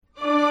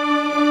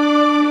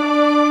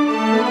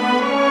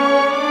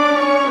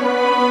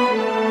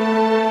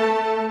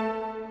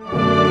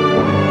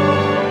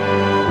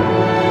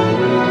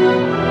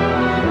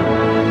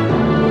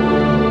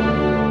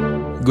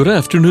Good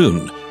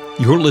afternoon.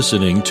 You're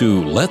listening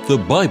to Let the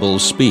Bible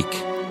Speak.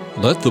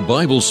 Let the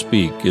Bible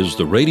Speak is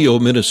the radio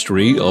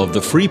ministry of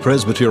the Free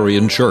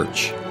Presbyterian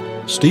Church.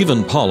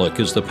 Stephen Pollock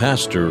is the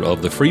pastor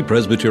of the Free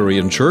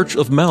Presbyterian Church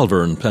of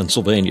Malvern,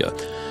 Pennsylvania.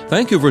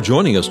 Thank you for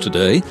joining us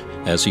today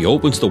as he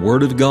opens the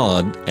Word of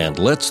God and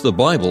lets the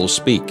Bible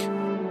speak.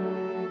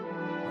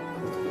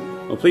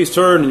 Well, please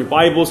turn in your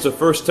Bibles to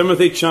 1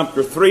 Timothy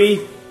chapter 3.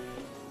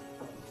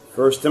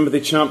 1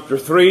 Timothy chapter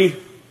 3.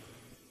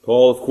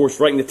 Paul, of course,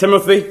 writing to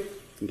Timothy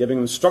and giving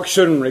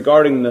instruction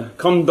regarding the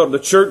conduct of the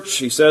church.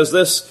 He says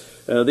this,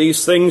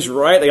 these things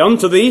write I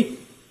unto thee,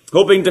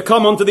 hoping to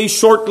come unto thee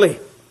shortly.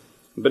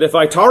 But if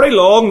I tarry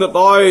long, that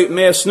thou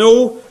mayest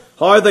know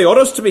how thou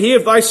oughtest to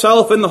behave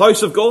thyself in the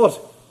house of God,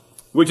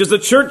 which is the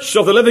church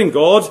of the living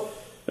God,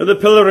 and the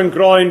pillar and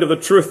ground of the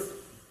truth.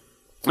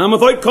 And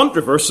without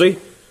controversy,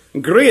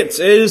 great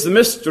is the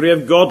mystery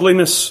of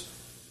godliness.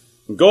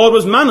 God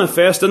was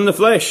manifest in the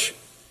flesh,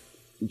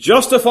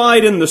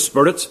 justified in the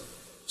Spirit,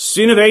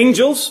 seen of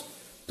angels,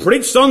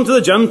 preached unto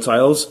the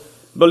Gentiles,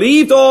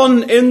 believed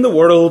on in the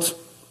world,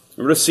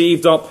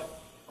 received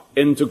up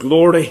into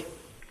glory.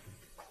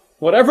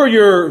 Whatever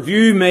your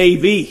view may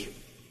be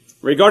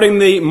regarding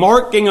the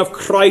marking of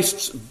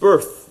Christ's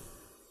birth,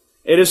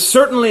 it is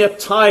certainly a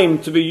time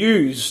to be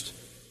used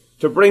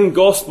to bring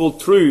gospel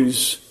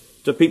truths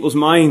to people's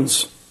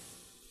minds.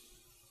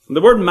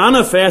 The word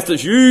manifest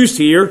that's used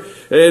here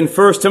in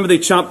 1 Timothy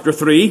chapter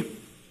 3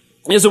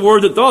 is a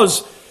word that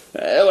does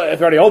a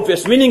very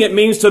obvious meaning. It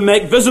means to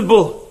make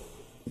visible.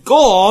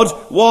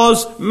 God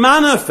was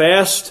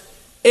manifest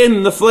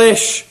in the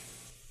flesh.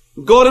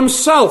 God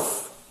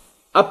himself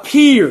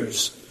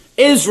appears,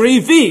 is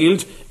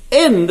revealed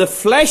in the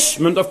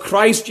fleshment of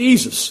Christ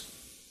Jesus.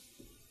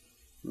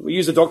 We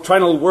use the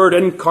doctrinal word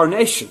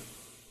incarnation.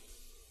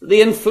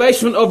 The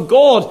enfleshment of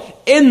God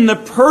in the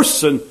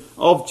person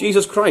of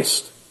Jesus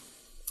Christ.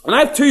 And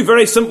I have two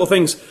very simple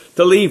things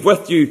to leave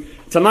with you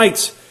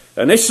tonight.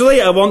 Initially,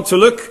 I want to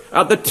look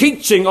at the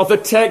teaching of the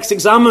text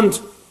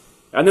examined,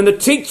 and then the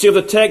teaching of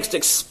the text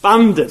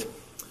expanded.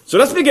 So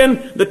let's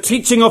begin the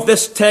teaching of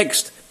this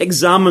text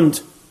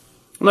examined.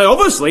 Now,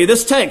 obviously,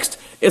 this text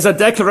is a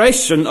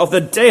declaration of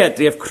the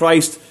deity of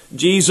Christ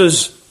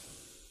Jesus.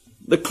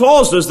 The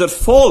clauses that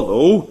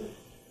follow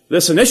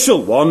this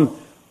initial one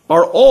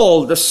are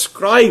all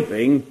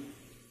describing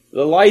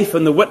the life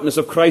and the witness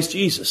of Christ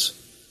Jesus.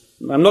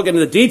 I'm not getting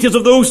into the details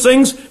of those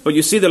things, but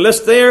you see the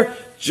list there.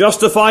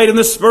 Justified in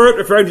the Spirit,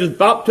 referring to his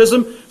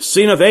baptism,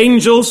 seen of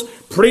angels,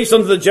 preached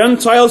unto the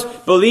Gentiles,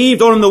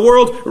 believed on in the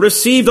world,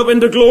 received up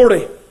into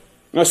glory.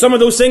 Now, some of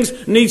those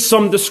things need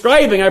some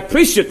describing. I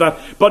appreciate that.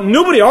 But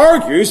nobody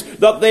argues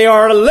that they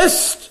are a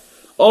list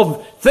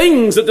of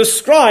things that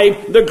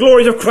describe the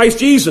glories of Christ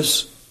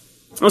Jesus.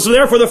 And so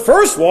therefore the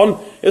first one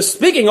is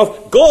speaking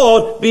of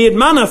God being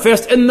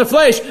manifest in the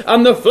flesh.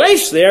 And the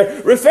flesh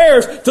there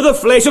refers to the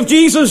flesh of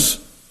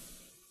Jesus.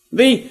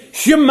 The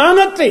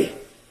humanity.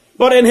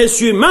 But in his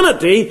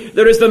humanity,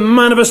 there is the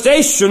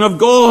manifestation of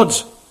God.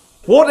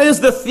 What is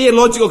the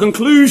theological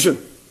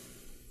conclusion?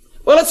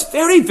 Well, it's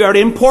very,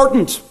 very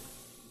important.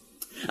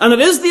 And it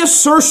is the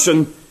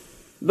assertion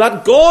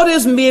that God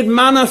is made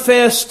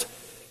manifest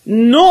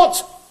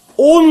not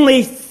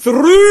only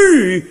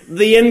through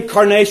the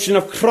incarnation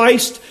of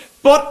Christ,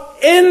 but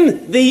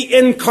in the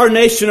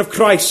incarnation of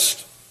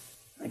Christ.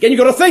 Again,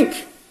 you've got to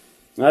think.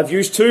 I've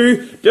used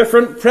two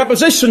different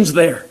prepositions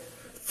there.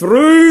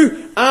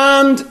 Through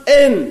and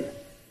in.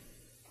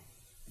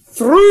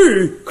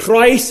 Through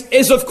Christ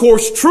is, of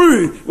course,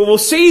 true. We will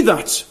see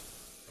that.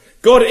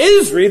 God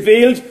is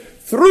revealed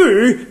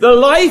through the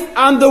life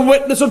and the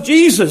witness of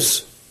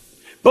Jesus.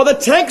 But the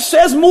text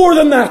says more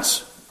than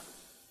that.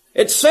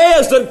 It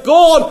says that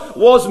God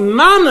was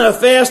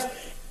manifest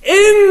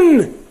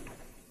in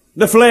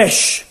the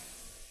flesh.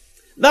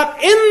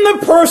 That in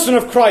the person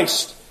of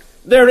Christ,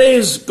 there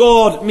is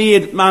God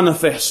made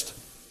manifest.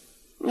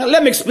 Now,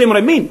 let me explain what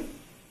I mean.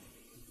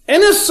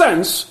 In a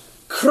sense,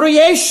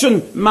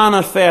 creation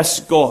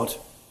manifests God.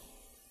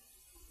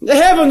 The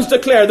heavens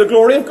declare the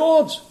glory of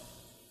God.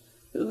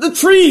 The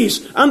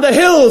trees and the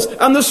hills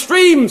and the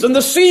streams and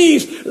the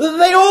seas,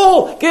 they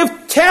all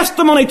give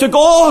testimony to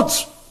God.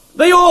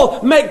 They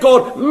all make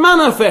God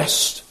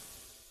manifest.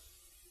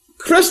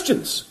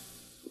 Christians,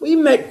 we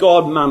make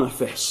God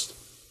manifest.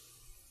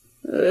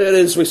 It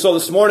is, we saw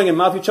this morning in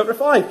Matthew chapter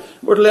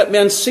 5, we're to let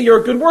men see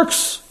your good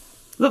works,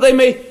 that they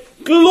may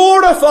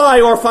glorify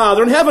our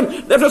Father in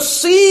heaven. They're to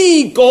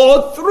see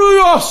God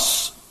through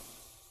us.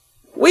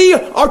 We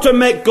are to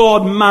make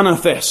God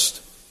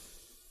manifest.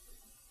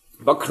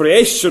 But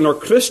creation or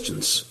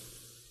Christians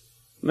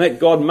make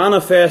God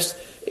manifest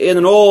in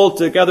an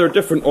altogether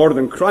different order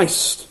than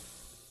Christ.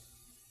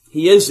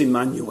 He is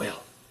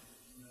Emmanuel.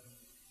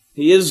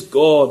 He is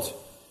God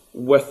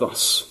with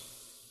us.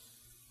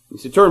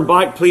 So turn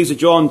back, please, to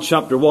John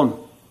chapter 1.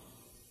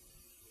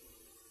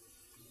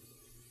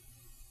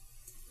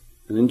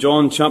 And in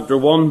John chapter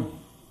 1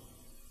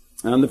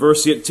 and the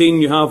verse 18,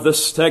 you have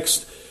this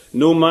text,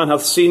 no man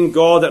hath seen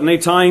God at any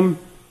time.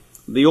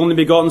 The only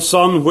begotten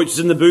Son, which is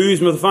in the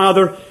bosom of the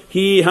Father,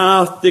 he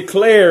hath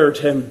declared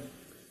him,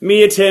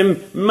 made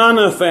him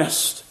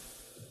manifest.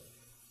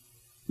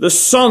 The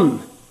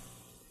Son,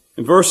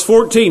 in verse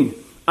 14,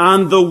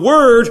 and the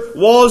Word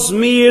was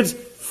made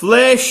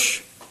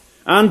flesh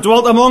and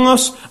dwelt among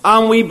us,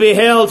 and we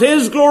beheld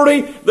his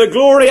glory, the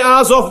glory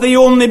as of the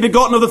only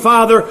begotten of the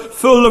Father,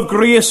 full of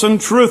grace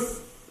and truth.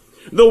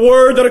 The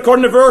Word that,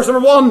 according to verse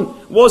number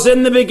 1, was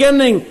in the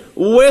beginning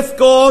with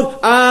God,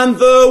 and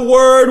the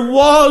Word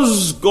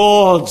was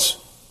God.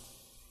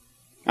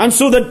 And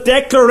so the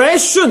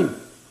declaration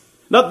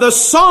that the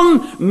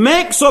Son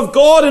makes of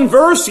God in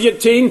verse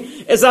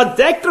 18 is a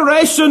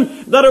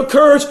declaration that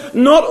occurs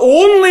not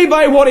only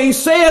by what he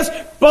says,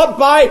 but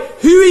by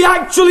who he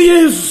actually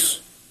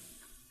is.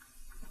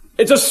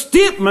 It's a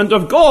statement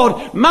of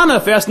God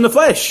manifest in the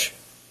flesh.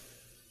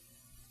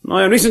 Now,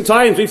 in recent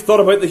times, we've thought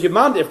about the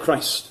humanity of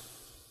Christ.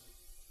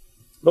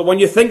 But when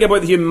you think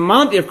about the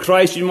humanity of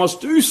Christ, you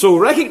must do so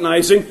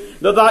recognizing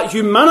that that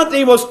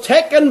humanity was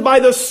taken by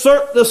the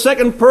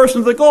second person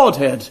of the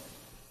Godhead.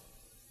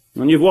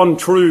 And you've one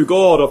true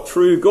God of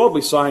true God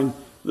we sang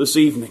this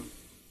evening.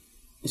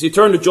 As you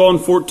turn to John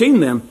 14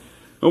 then,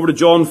 over to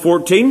John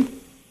 14,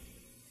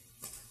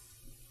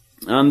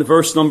 and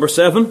verse number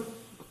 7.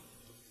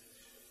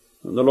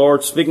 And the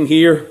Lord speaking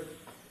here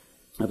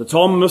to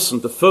Thomas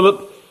and to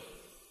Philip.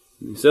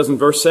 He says in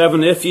verse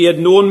 7, if ye had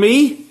known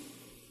me,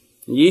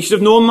 ye should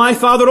have known my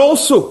Father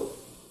also.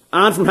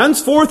 And from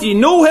henceforth ye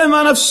know him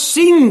and have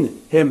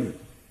seen him.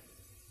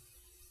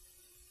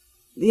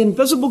 The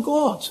invisible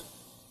God.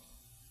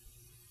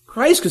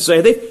 Christ could say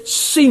they've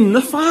seen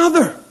the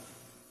Father.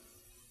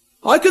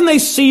 How can they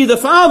see the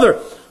Father?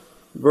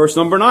 Verse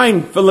number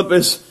 9, Philip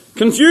is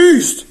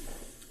confused.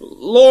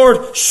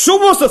 Lord,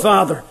 show us the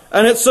Father,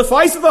 and it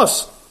sufficeth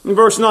us. In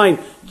verse 9,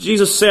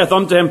 Jesus saith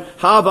unto him,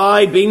 have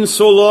I been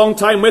so long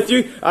time with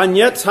you, and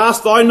yet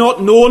hast thou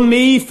not known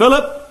me,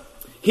 Philip?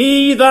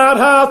 He that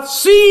hath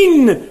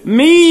seen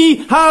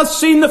me hath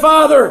seen the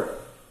Father.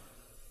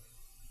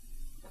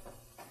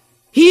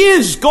 He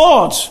is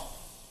God,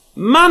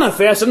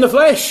 manifest in the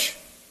flesh.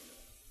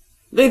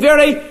 The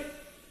very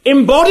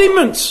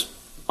embodiment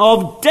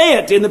of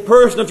deity in the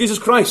person of Jesus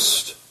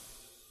Christ.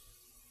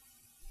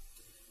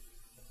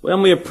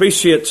 When we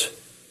appreciate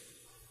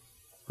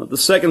that the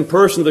second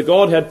person of the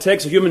Godhead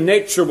takes a human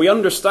nature, we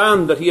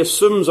understand that he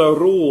assumes a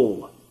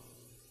role.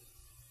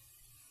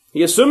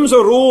 He assumes a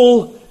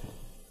role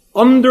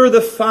under the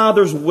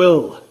Father's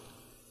will.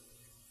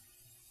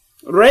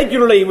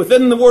 Regularly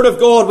within the Word of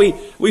God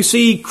we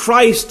see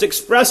Christ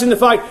expressing the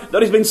fact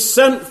that he's been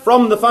sent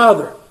from the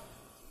Father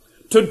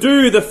to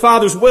do the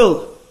Father's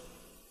will.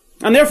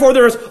 And therefore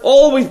there has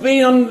always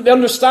been the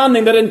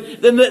understanding that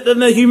in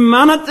the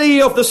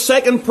humanity of the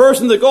second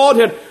person of the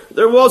Godhead,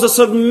 there was a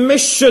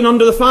submission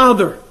under the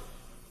Father.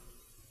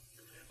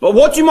 But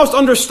what you must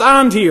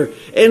understand here,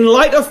 in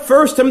light of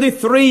 1 Timothy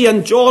 3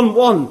 and John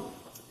 1,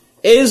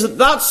 is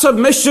that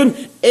submission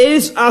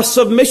is a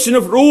submission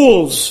of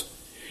rules.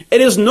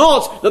 It is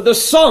not that the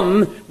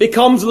Son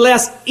becomes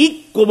less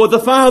equal with the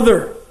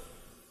Father.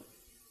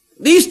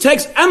 These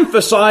texts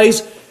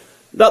emphasize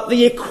that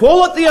the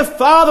equality of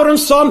Father and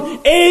Son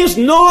is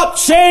not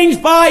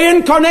changed by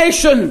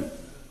incarnation.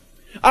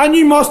 And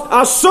you must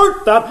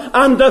assert that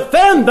and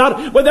defend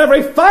that with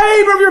every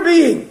fibre of your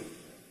being.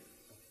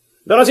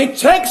 That as he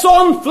takes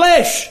on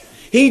flesh,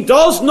 he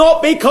does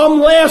not become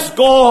less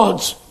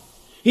God.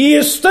 He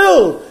is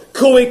still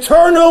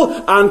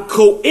co-eternal and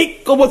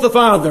co-equal with the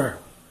Father.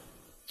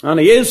 And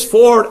he is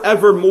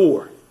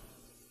forevermore.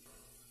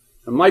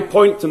 And my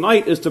point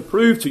tonight is to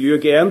prove to you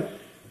again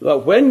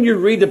that when you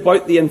read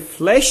about the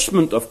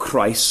enfleshment of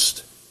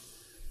Christ,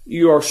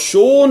 you are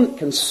shown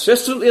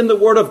consistently in the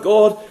Word of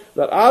God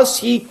that as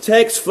he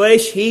takes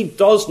flesh, he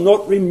does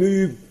not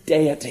remove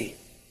deity.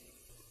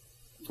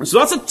 And so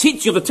that's a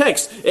teaching of the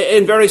text.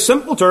 In very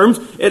simple terms,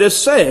 it is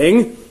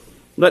saying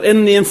that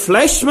in the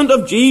enfleshment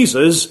of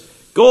Jesus,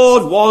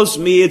 God was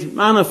made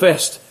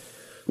manifest.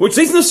 Which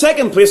leads in the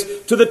second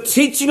place to the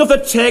teaching of the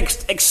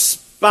text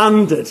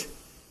expanded.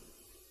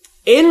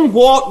 In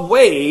what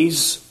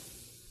ways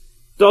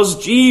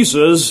does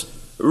Jesus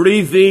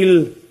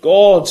reveal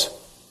God?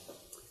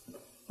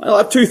 Well, I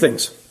have two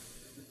things.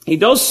 He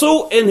does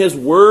so in his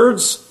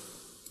words,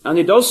 and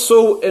he does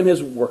so in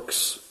his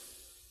works.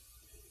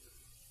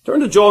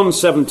 Turn to John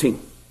 17.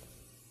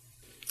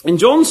 In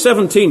John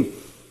 17,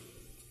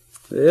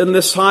 in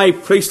this high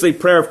priestly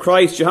prayer of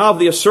Christ, you have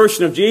the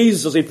assertion of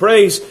Jesus as he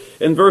prays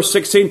in verse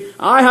 16,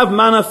 I have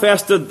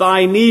manifested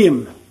thy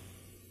name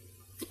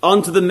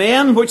unto the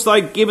men which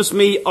thou gavest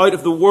me out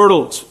of the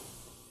world.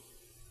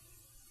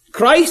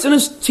 Christ in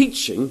his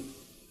teaching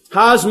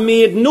has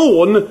made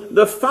known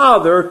the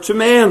Father to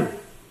men.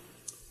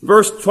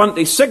 Verse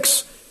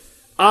 26,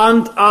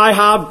 and I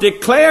have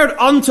declared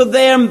unto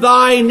them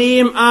thy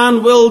name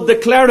and will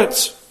declare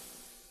it.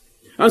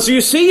 And so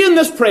you see in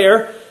this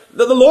prayer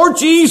that the Lord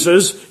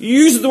Jesus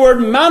uses the word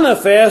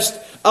manifest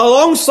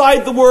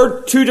alongside the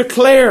word to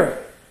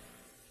declare.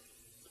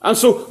 And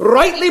so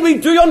rightly we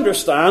do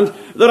understand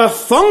that a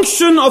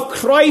function of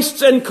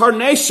Christ's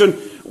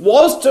incarnation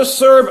was to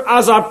serve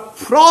as a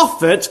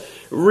prophet,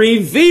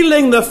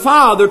 revealing the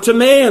Father to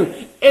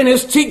men in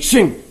his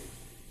teaching.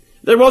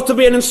 There was to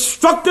be an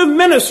instructive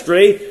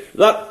ministry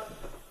that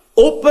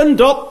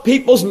opened up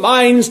people's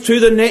minds to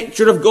the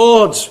nature of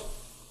God.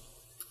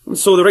 And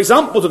so there are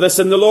examples of this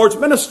in the Lord's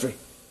ministry.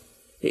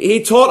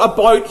 He taught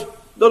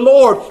about the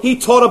Lord. He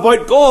taught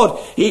about God.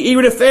 He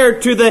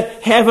referred to the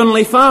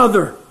Heavenly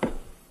Father.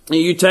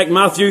 You take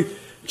Matthew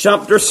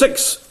chapter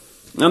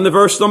 6 and the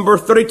verse number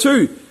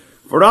 32.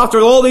 For after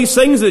all these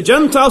things the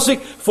Gentiles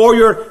seek, for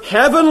your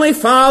Heavenly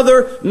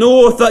Father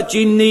knoweth that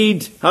ye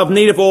have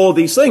need of all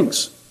these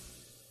things.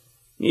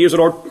 Here's the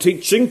Lord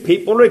teaching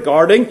people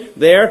regarding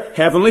their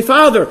Heavenly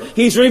Father.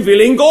 He's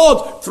revealing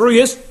God through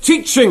his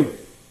teaching.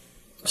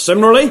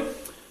 Similarly,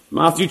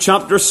 Matthew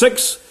chapter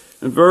 6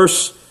 and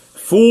verse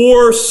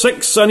 4,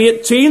 6 and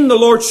 18, the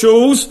Lord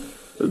shows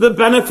the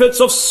benefits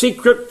of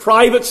secret,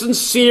 private,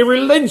 sincere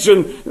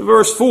religion.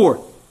 Verse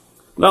 4,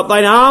 that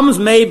thine alms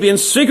may be in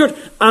secret,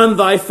 and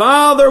thy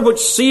Father which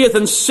seeth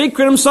in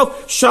secret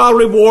himself shall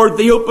reward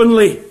thee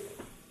openly.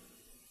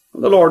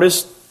 The Lord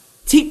is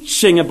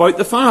teaching about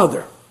the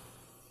Father.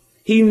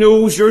 He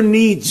knows your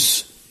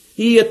needs.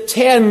 He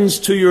attends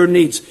to your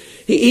needs.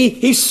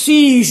 He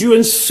sees you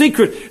in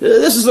secret.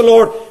 This is the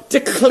Lord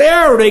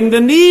declaring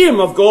the name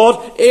of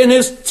God in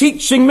his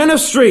teaching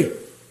ministry.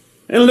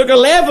 In Luke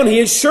 11, he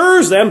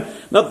assures them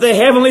that the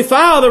Heavenly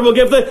Father will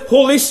give the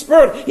Holy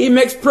Spirit. He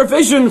makes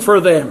provision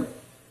for them.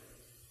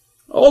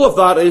 All of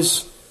that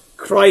is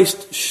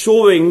Christ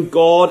showing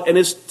God in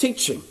his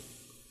teaching.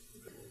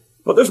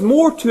 But there's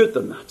more to it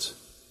than that.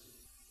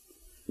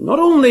 Not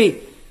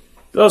only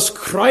does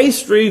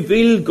Christ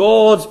reveal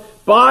God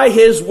by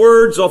his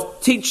words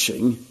of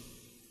teaching,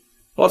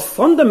 but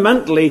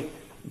fundamentally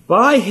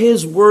by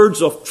his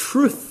words of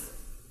truth.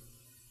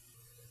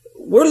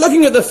 We're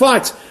looking at the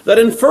fact that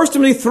in 1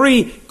 Timothy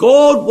 3,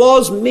 God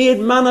was made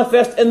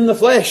manifest in the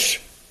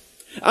flesh.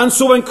 And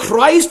so when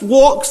Christ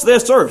walks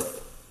this earth,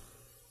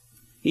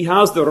 he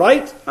has the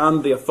right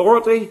and the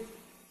authority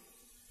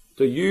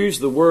to use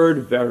the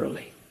word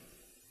verily.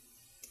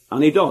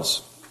 And he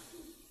does.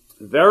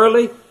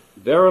 Verily,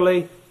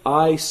 verily,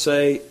 I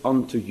say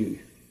unto you.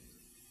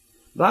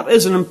 That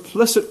is an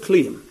implicit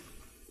claim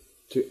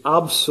to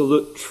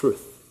absolute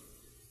truth.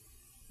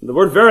 The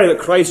word verily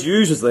that Christ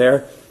uses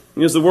there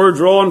is the word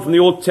drawn from the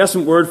Old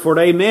Testament word for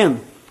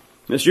amen.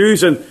 It's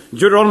used in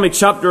Deuteronomy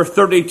chapter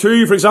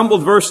 32, for example,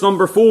 verse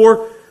number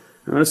 4.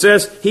 And it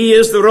says, he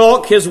is the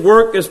rock, his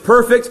work is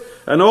perfect,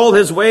 and all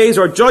his ways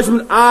are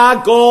judgment,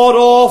 a God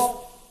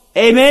of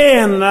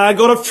amen, a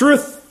God of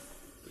truth.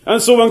 And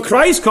so when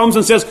Christ comes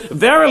and says,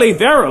 verily,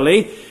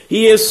 verily,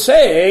 he is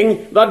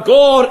saying that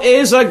God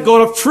is a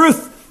God of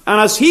truth.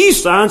 And as he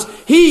stands,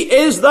 he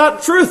is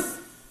that truth.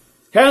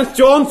 Hence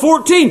John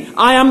 14,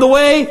 I am the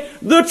way,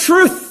 the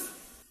truth.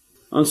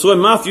 And so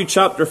in Matthew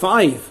chapter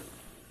 5,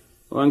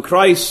 when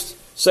Christ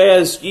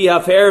says, ye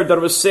have heard that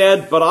it was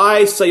said, but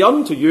I say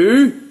unto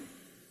you,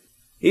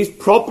 he's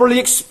properly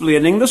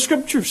explaining the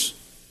Scriptures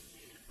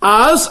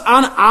as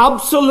an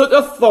absolute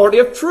authority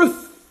of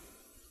truth.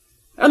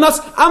 And that's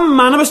a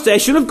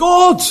manifestation of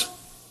God.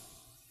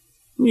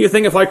 You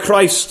think of how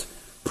Christ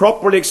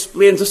properly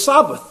explains the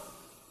Sabbath.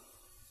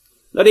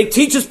 That he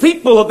teaches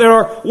people that there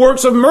are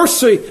works of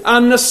mercy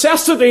and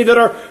necessity that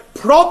are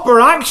proper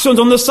actions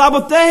on the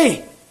Sabbath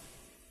day.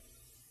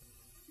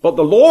 But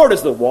the Lord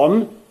is the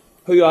one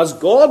who, as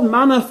God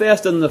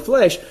manifest in the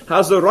flesh,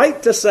 has the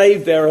right to say,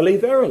 verily,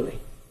 verily.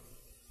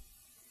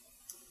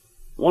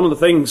 One of the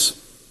things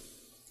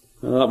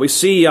that we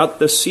see at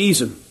this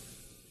season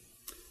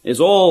is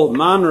all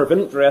manner of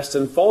interest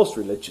in false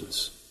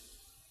religions,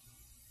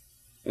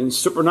 in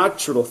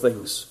supernatural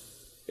things,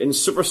 in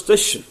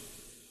superstition.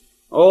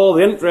 All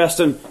the interest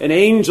in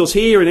angels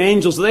here and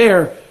angels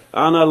there,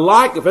 and a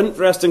lack of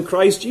interest in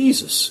Christ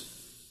Jesus.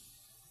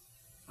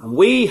 And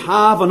we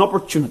have an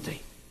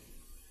opportunity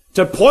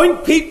to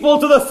point people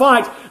to the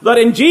fact that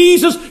in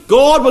Jesus,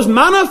 God was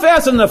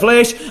manifest in the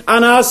flesh,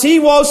 and as he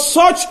was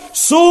such,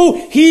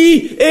 so he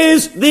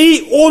is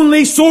the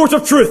only source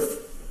of truth.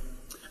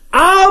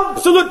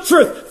 Absolute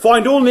truth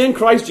found only in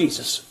Christ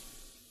Jesus.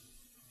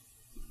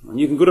 And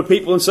you can go to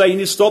people and say, you need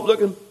to stop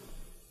looking,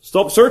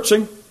 stop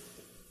searching.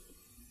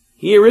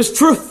 Here is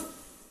truth.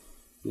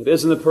 It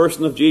is in the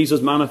person of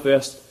Jesus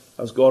manifest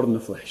as God in the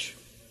flesh.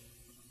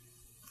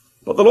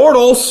 But the Lord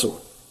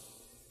also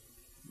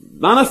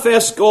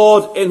manifests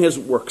God in his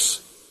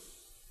works.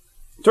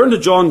 Turn to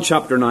John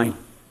chapter 9.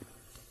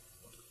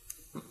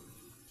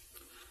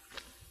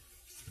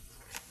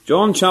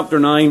 John chapter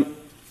 9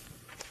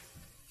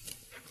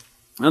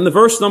 and the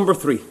verse number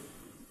 3.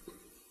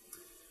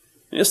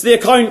 It's the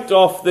account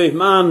of the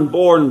man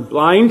born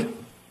blind.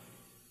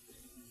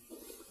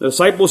 The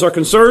disciples are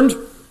concerned.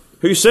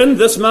 Who sinned,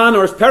 this man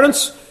or his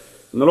parents?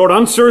 And the Lord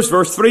answers,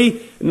 verse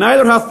 3,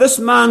 neither hath this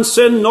man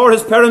sinned nor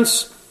his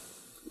parents,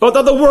 but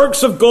that the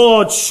works of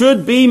God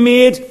should be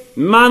made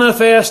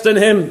manifest in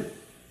him.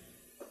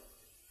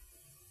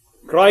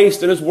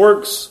 Christ in his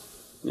works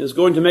is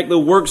going to make the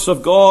works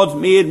of God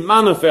made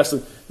manifest.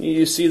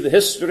 You see the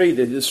history,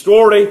 the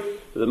story.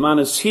 The man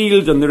is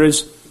healed, and there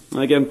is,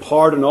 again,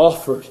 pardon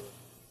offered.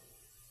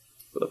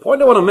 But the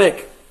point I want to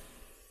make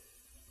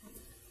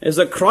is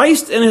that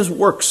Christ in his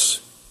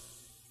works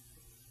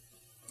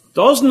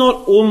does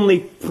not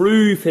only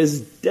prove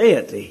his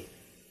deity,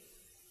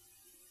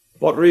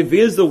 but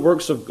reveals the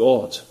works of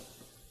God.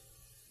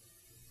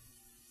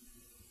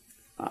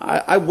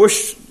 I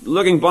wish,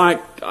 looking back,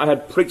 I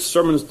had preached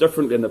sermons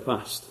differently in the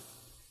past.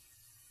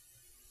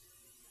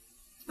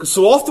 Because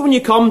so often when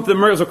you come to the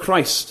miracles of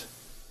Christ,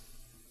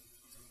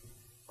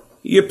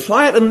 you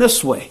apply it in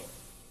this way.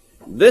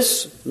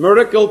 This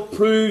miracle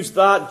proves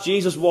that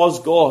Jesus was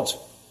God.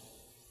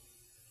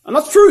 And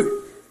that's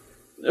true.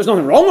 There's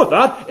nothing wrong with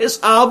that.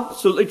 It's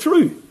absolutely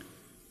true.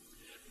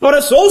 But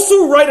it's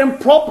also right and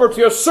proper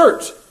to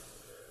assert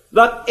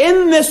that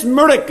in this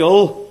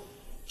miracle,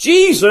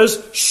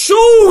 Jesus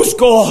shows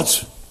God,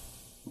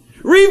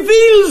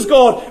 reveals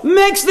God,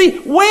 makes the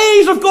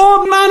ways of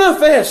God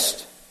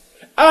manifest.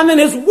 And in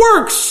his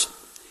works,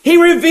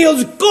 he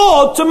reveals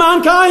God to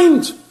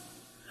mankind.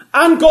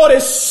 And God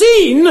is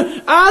seen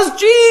as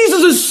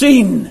Jesus is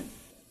seen.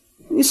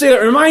 You see,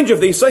 it reminds you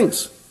of these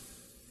things.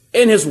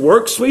 In his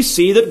works, we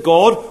see that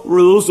God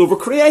rules over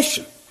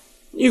creation.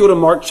 You go to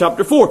Mark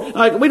chapter 4.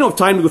 Now, we don't have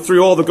time to go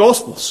through all the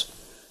Gospels.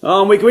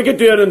 We could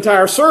do an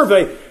entire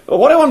survey. But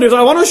what I want to do is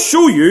I want to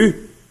show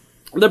you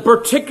the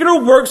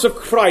particular works of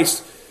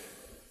Christ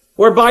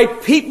whereby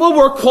people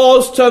were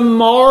caused to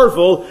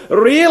marvel,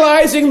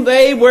 realizing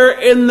they were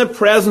in the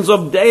presence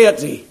of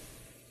deity.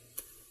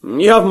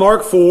 You have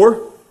Mark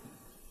 4.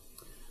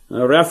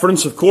 A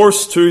reference, of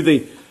course, to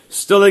the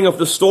stilling of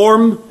the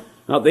storm.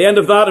 At the end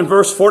of that, in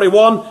verse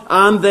 41,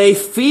 and they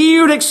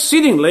feared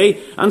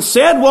exceedingly, and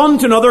said one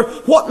to another,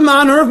 what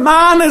manner of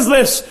man is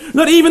this,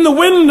 that even the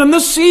wind and the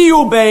sea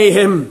obey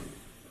him?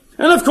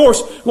 And of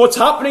course, what's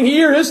happening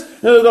here is,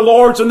 the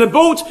Lord's in the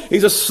boat,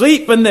 he's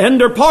asleep in the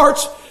hinder part,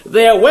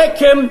 they awake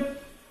him,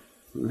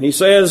 and he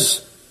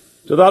says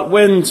to that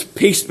wind,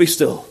 peace be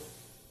still.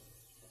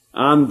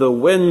 And the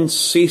wind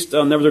ceased,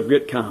 and there was a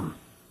great calm.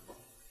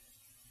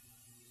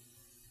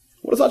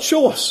 What does that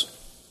show us?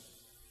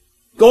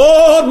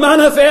 God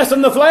manifest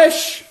in the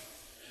flesh.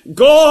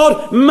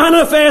 God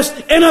manifest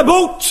in a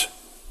boat.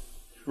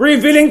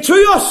 Revealing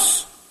to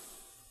us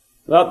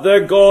that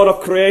the God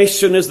of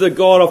creation is the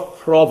God of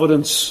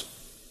providence.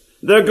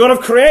 The God of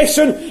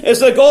creation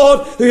is the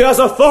God who has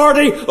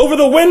authority over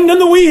the wind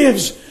and the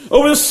waves,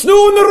 over the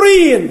snow and the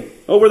rain,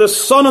 over the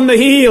sun and the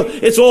hail.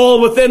 It's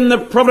all within the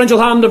providential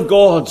hand of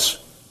God.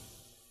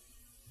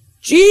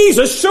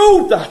 Jesus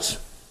showed that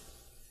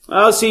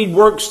as he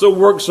works the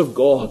works of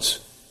God.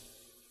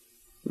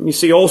 You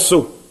see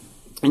also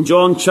in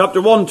John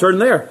chapter 1, turn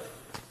there.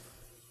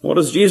 What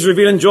does Jesus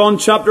reveal in John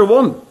chapter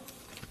 1?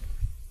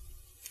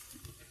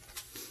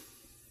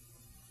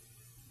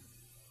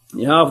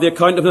 You have the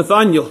account of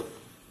Nathanael.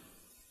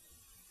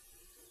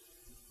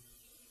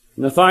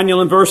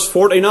 Nathanael in verse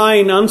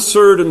 49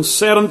 answered and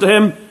said unto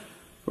him,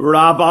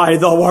 Rabbi,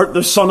 thou art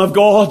the Son of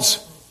God.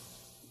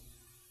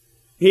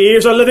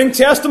 Here's a living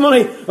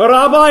testimony.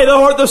 Rabbi,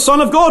 thou art the Son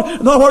of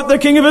God. Thou art the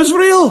King of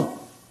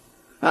Israel.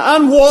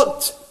 And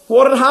what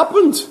had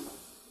happened?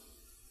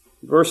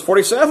 Verse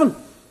 47.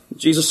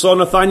 Jesus saw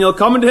Nathanael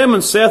coming to him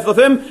and saith of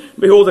him,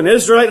 Behold, an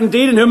Israelite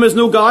indeed, in whom is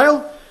no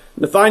guile.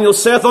 Nathanael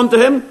saith unto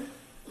him,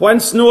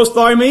 Whence knowest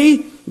thou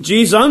me?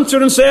 Jesus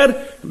answered and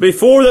said,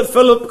 Before that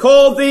Philip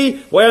called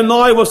thee, when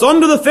thou wast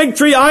under the fig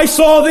tree, I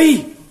saw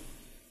thee.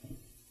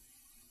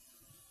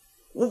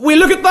 We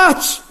look at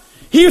that.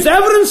 Here's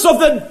evidence of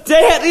the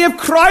deity of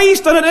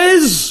Christ, and it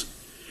is.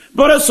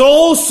 But it's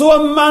also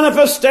a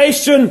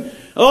manifestation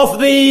of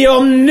the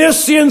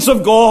omniscience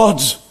of God.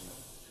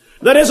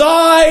 That his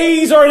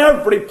eyes are in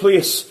every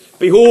place,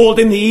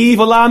 beholding the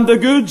evil and the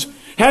good.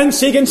 Hence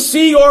he can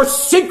see our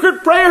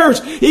secret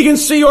prayers. He can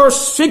see our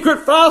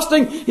secret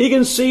fasting. He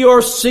can see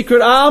our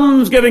secret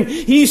almsgiving.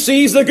 He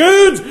sees the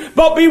good,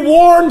 but be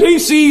warned, he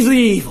sees the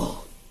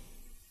evil.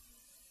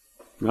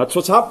 That's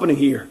what's happening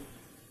here.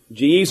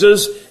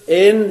 Jesus,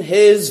 in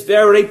his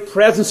very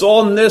presence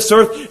on this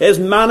earth, is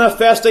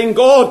manifesting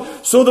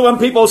God, so that when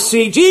people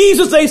see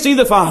Jesus, they see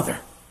the Father.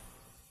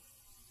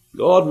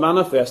 God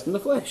manifest in the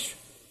flesh.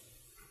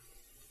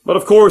 But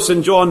of course,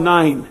 in John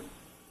 9,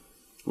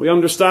 we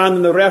understand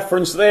in the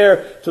reference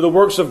there to the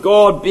works of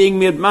God being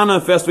made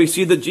manifest, we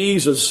see that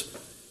Jesus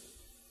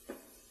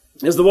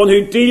is the one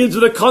who deals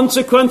with the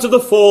consequence of the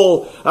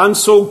fall. And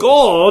so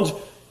God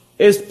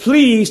is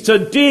pleased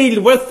to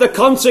deal with the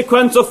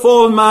consequence of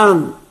fallen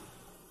man.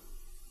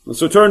 And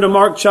so turn to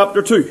Mark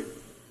chapter 2.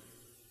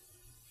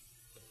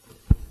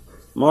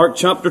 Mark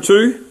chapter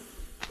 2.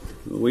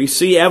 We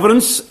see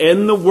evidence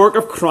in the work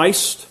of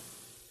Christ.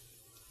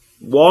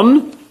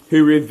 One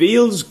who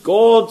reveals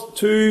God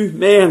to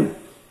men.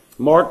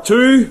 Mark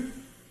 2,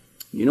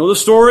 you know the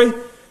story.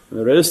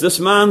 There is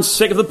this man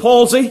sick of the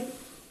palsy.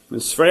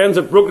 His friends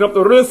have broken up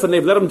the roof and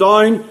they've let him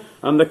down,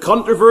 and the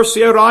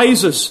controversy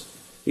arises.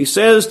 He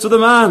says to the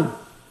man,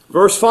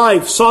 verse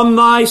 5, Son,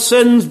 thy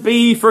sins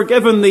be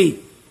forgiven thee.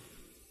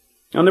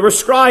 And there were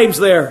scribes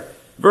there,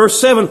 Verse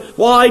 7,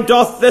 why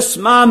doth this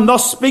man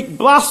thus speak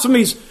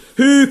blasphemies?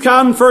 Who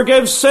can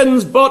forgive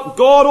sins but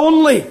God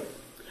only?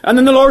 And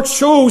then the Lord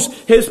shows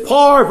His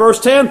power, verse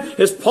 10,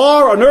 His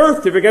power on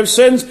earth to forgive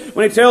sins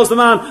when He tells the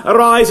man,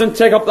 arise and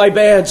take up thy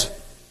bed.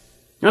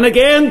 And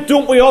again,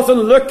 don't we often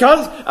look at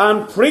it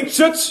and preach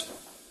it?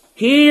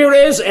 Here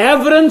is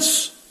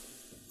evidence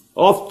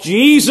of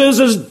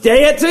Jesus'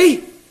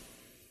 deity.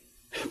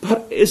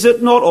 But is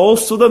it not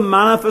also the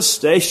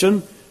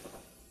manifestation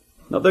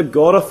that the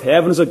God of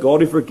heaven is a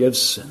God who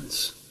forgives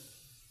sins?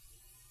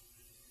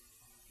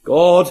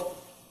 God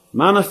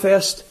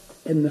manifest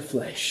in the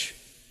flesh.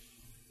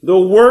 The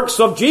works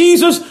of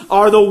Jesus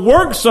are the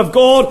works of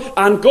God,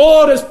 and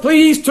God is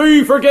pleased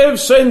to forgive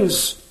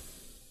sins.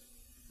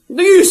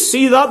 Do you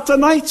see that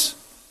tonight?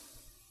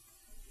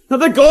 That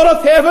the God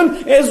of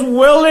heaven is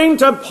willing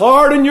to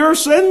pardon your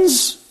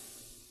sins?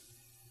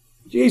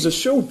 Jesus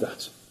showed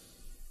that.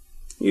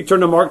 You turn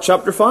to Mark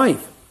chapter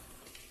 5.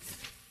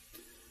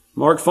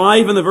 Mark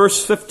 5 and the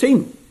verse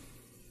 15.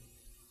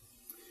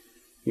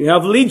 You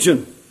have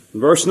Legion.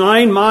 Verse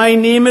 9, my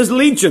name is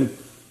Legion.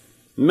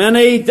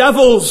 Many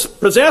devils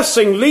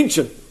possessing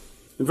Legion.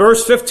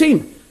 Verse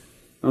 15,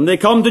 and they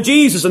come to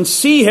Jesus and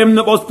see him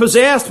that was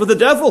possessed with the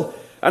devil,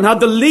 and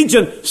had the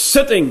legion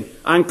sitting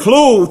and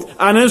clothed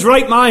and in his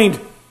right mind,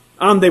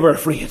 and they were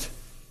afraid.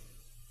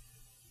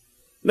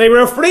 They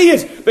were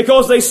afraid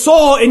because they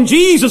saw in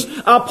Jesus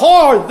a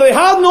power they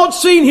had not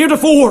seen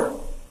heretofore.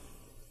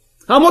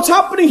 And what's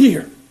happening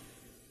here?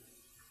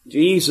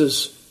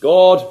 Jesus,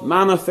 God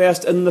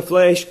manifest in the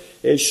flesh,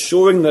 is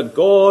showing that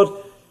God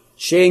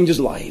changes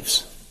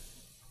lives.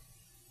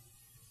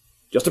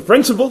 Just a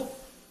principle,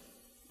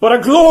 but a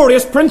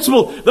glorious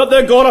principle, that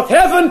the God of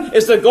heaven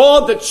is the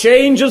God that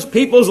changes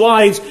people's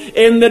lives.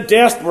 In the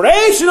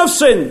desperation of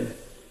sin,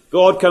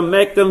 God can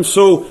make them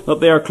so that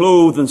they are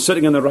clothed and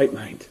sitting in the right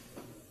mind.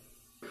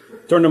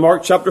 Turn to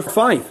Mark chapter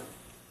 5.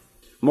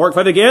 Mark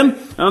 5 again,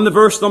 and the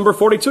verse number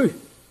 42.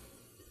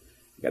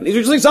 Again, these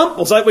are just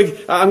examples. I'm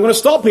going to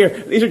stop here.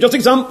 These are just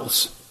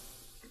examples.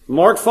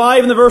 Mark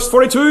 5 and the verse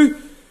 42.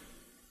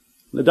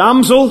 The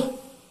damsel,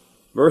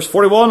 verse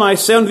 41, I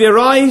say unto thee,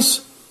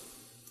 arise.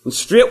 And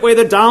straightway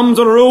the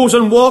damsel arose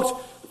and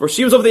walked, for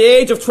she was of the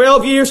age of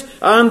 12 years,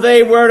 and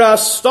they were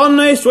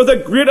astonished with a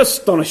great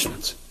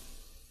astonishment.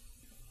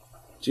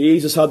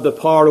 Jesus had the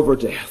power over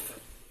death,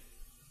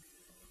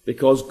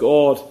 because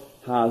God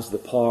has the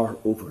power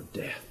over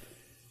death.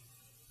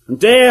 And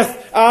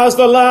death, as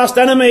the last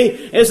enemy,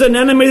 is an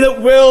enemy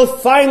that will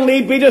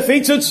finally be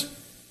defeated.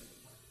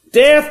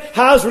 Death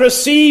has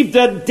received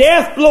a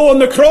death blow on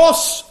the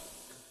cross,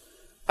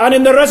 and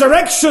in the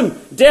resurrection,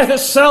 death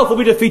itself will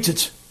be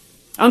defeated.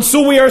 And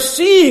so we're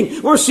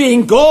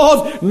seeing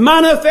God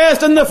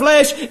manifest in the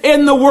flesh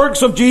in the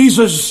works of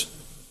Jesus.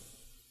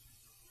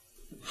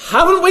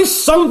 Haven't we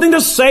something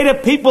to say to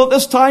people at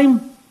this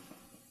time?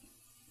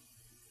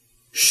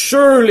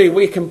 Surely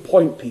we can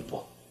point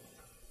people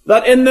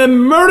that in the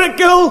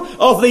miracle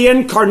of the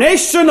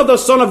incarnation of the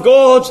Son of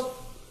God,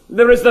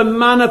 there is the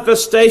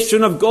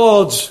manifestation of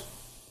God.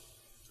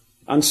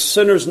 And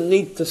sinners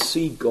need to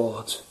see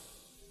God.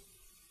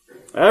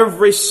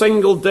 Every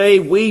single day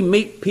we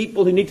meet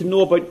people who need to know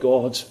about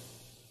God.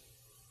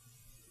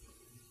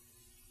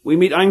 We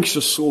meet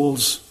anxious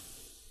souls.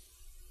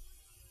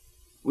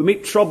 We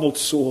meet troubled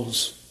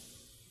souls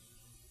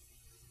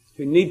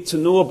who need to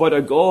know about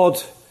a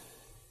God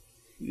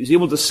who is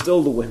able to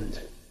still the wind.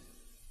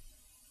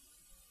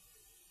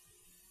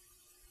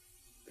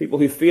 People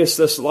who face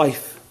this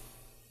life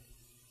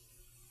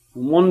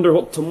and wonder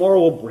what tomorrow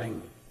will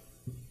bring.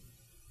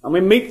 And we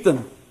meet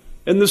them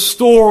in the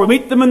store, we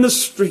meet them in the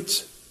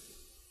street.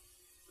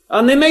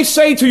 And they may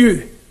say to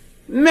you,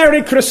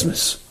 Merry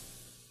Christmas.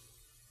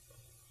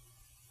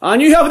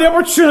 And you have the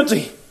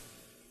opportunity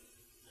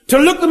to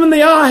look them in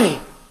the eye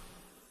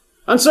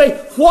and say,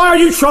 why are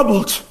you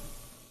troubled?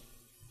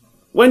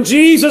 When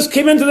Jesus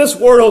came into this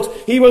world,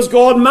 He was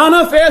God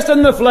manifest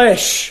in the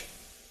flesh.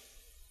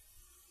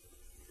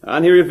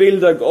 And He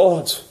revealed a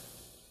God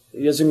who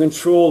is in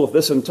control of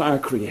this entire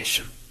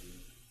creation.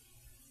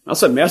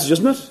 That's a message,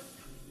 isn't it?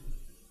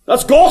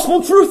 That's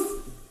gospel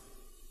truth.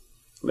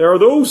 There are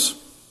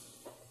those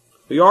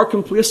who are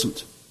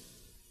complacent.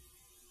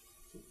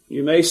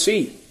 You may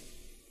see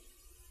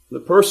the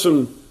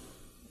person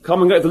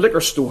coming out of the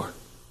liquor store.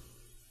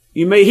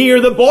 You may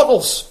hear the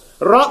bottles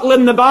rattle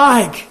in the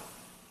bag.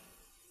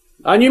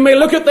 And you may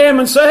look at them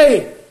and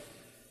say,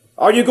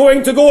 are you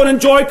going to go and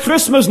enjoy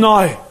Christmas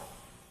now?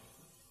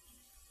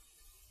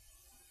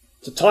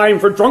 It's a time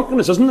for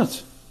drunkenness, isn't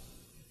it?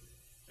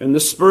 In the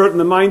spirit and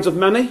the minds of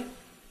many.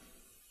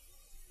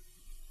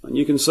 And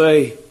you can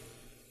say,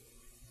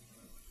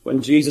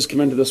 when Jesus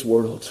came into this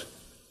world,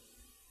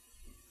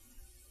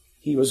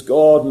 He was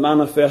God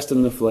manifest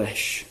in the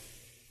flesh.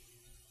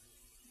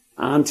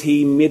 And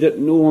He made it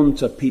known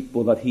to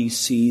people that He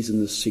sees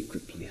in the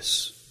secret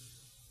place.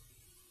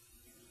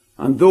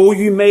 And though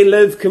you may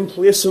live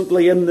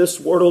complacently in this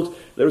world,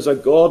 there's a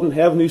God in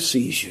heaven who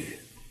sees you.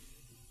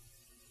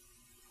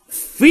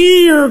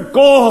 Fear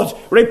God,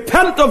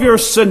 repent of your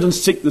sins, and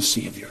seek the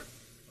Savior.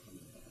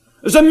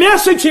 There's a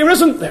message here,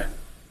 isn't there?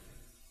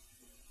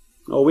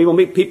 Oh, we will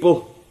meet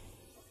people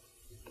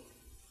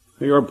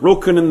who are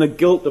broken in the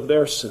guilt of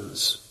their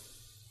sins,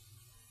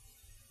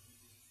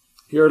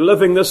 who are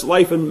living this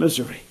life in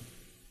misery,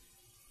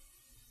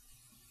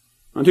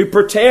 and who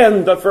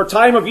pretend that for a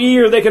time of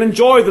year they can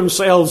enjoy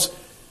themselves.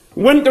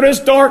 Winter is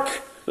dark.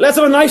 Let's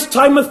have a nice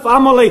time with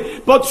family.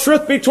 But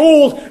truth be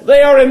told,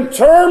 they are in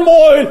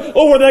turmoil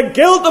over the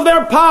guilt of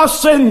their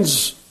past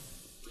sins.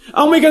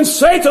 And we can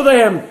say to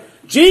them,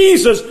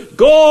 Jesus,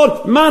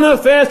 God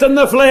manifest in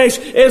the flesh,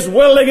 is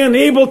willing and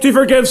able to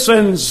forgive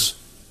sins.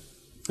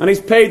 And He's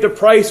paid the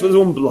price with His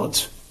own blood.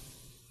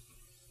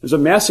 There's a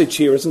message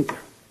here, isn't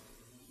there?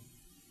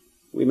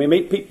 We may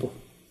meet people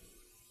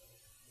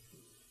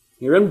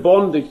who are in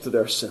bondage to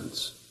their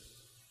sins.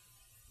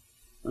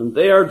 And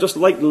they are just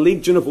like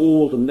Legion of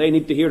old, and they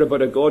need to hear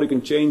about a God who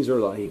can change their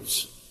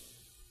lives.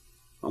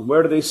 And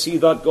where do they see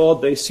that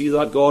God? They see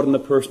that God in the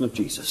person of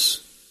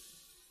Jesus.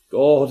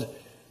 God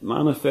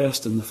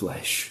manifest in the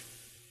flesh.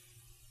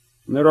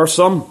 And there are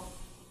some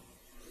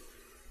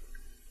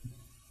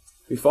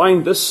who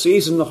find this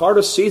season the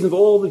hardest season of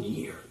all the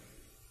year.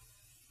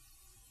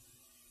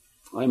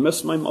 I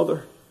miss my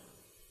mother.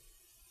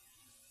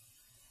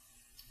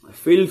 I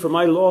feel for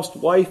my lost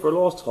wife or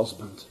lost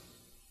husband.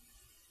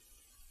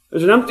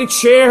 There's an empty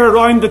chair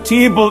around the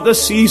table at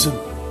this season.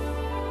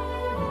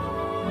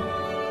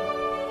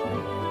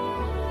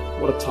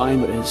 What a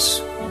time it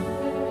is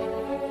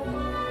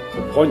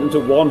to point unto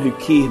one who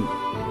came,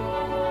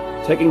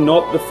 taking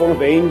not the form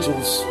of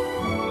angels,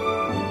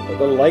 but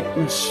the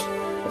likeness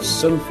of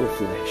sinful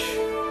flesh.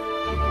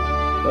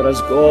 That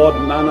as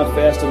God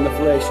manifest in the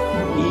flesh,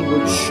 He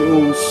would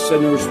show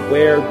sinners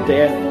where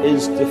death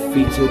is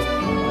defeated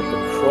at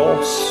the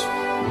cross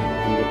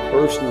and the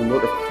person and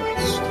work of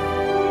Christ.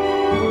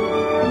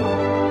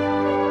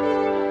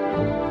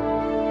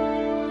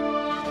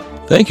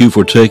 Thank you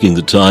for taking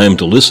the time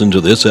to listen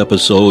to this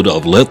episode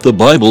of Let the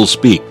Bible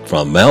Speak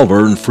from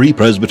Malvern Free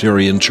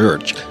Presbyterian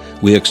Church.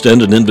 We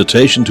extend an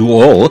invitation to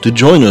all to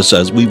join us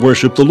as we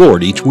worship the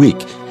Lord each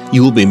week.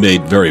 You will be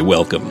made very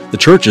welcome. The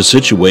church is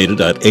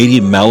situated at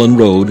 80 Mallon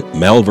Road,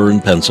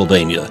 Malvern,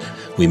 Pennsylvania.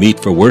 We meet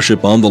for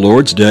worship on the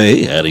Lord's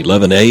Day at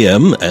 11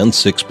 a.m. and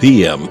 6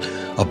 p.m.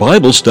 A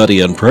Bible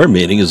study and prayer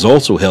meeting is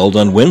also held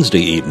on Wednesday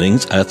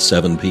evenings at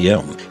 7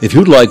 p.m. If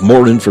you'd like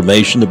more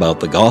information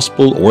about the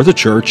gospel or the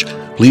church,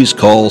 please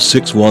call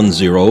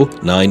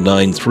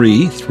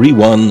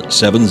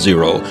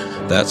 610-993-3170.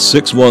 That's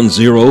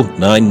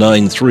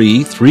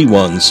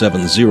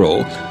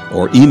 610-993-3170.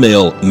 Or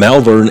email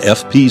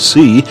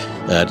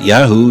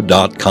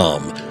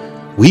malvernfpc@yahoo.com.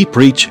 We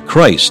preach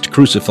Christ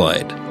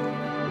crucified.